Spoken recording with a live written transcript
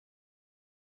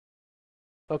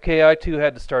Okay, I too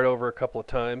had to start over a couple of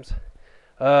times.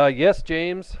 Yes,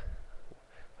 James,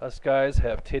 us guys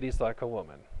have titties like a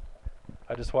woman.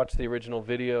 I just watched the original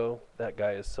video. That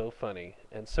guy is so funny.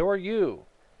 And so are you.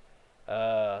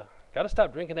 Uh, Gotta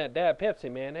stop drinking that Dab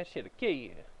Pepsi, man. That shit'll kill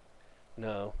you.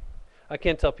 No, I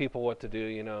can't tell people what to do,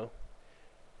 you know.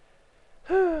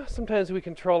 Sometimes we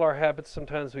control our habits,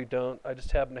 sometimes we don't. I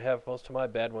just happen to have most of my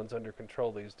bad ones under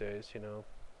control these days, you know.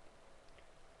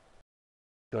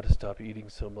 Gotta stop eating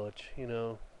so much, you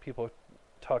know. People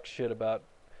talk shit about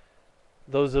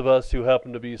those of us who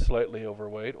happen to be slightly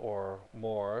overweight or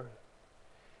more.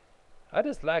 I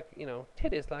just like, you know,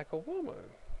 titties like a woman.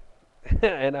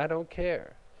 And I don't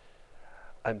care.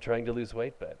 I'm trying to lose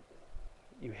weight, but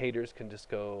you haters can just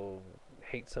go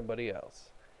hate somebody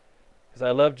else. Because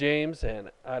I love James and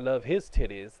I love his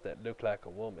titties that look like a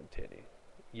woman titty.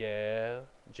 Yeah,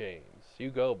 James. You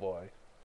go, boy.